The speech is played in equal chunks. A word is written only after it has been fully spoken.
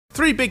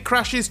3 big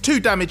crashes,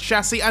 2 damaged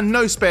chassis and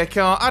no spare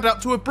car add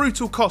up to a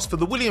brutal cost for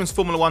the Williams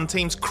Formula 1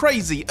 team's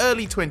crazy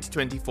early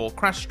 2024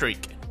 crash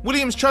streak.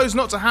 Williams chose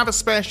not to have a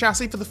spare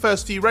chassis for the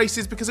first few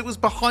races because it was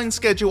behind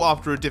schedule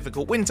after a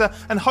difficult winter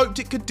and hoped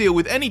it could deal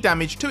with any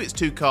damage to its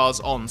 2 cars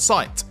on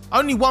site.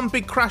 Only 1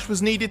 big crash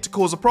was needed to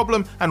cause a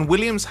problem and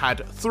Williams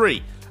had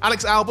 3.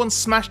 Alex Albon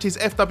smashed his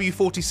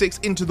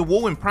FW46 into the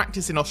wall in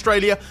practice in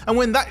Australia, and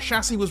when that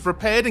chassis was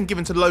repaired and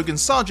given to Logan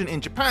Sargeant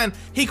in Japan,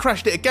 he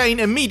crashed it again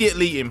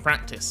immediately in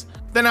practice.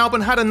 Then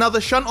Albon had another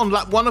shunt on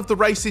lap 1 of the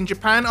race in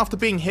Japan after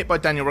being hit by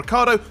Daniel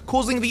Ricciardo,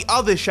 causing the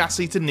other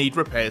chassis to need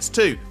repairs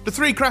too. The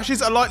 3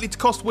 crashes are likely to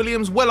cost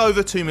Williams well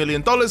over $2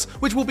 million,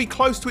 which will be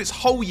close to its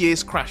whole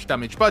year's crash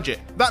damage budget.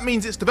 That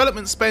means its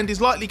development spend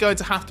is likely going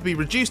to have to be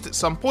reduced at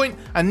some point,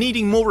 and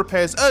needing more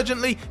repairs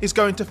urgently is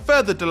going to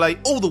further delay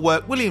all the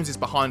work Williams is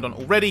behind on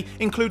already,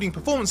 including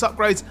performance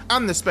upgrades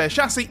and the spare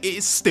chassis it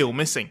is still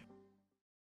missing.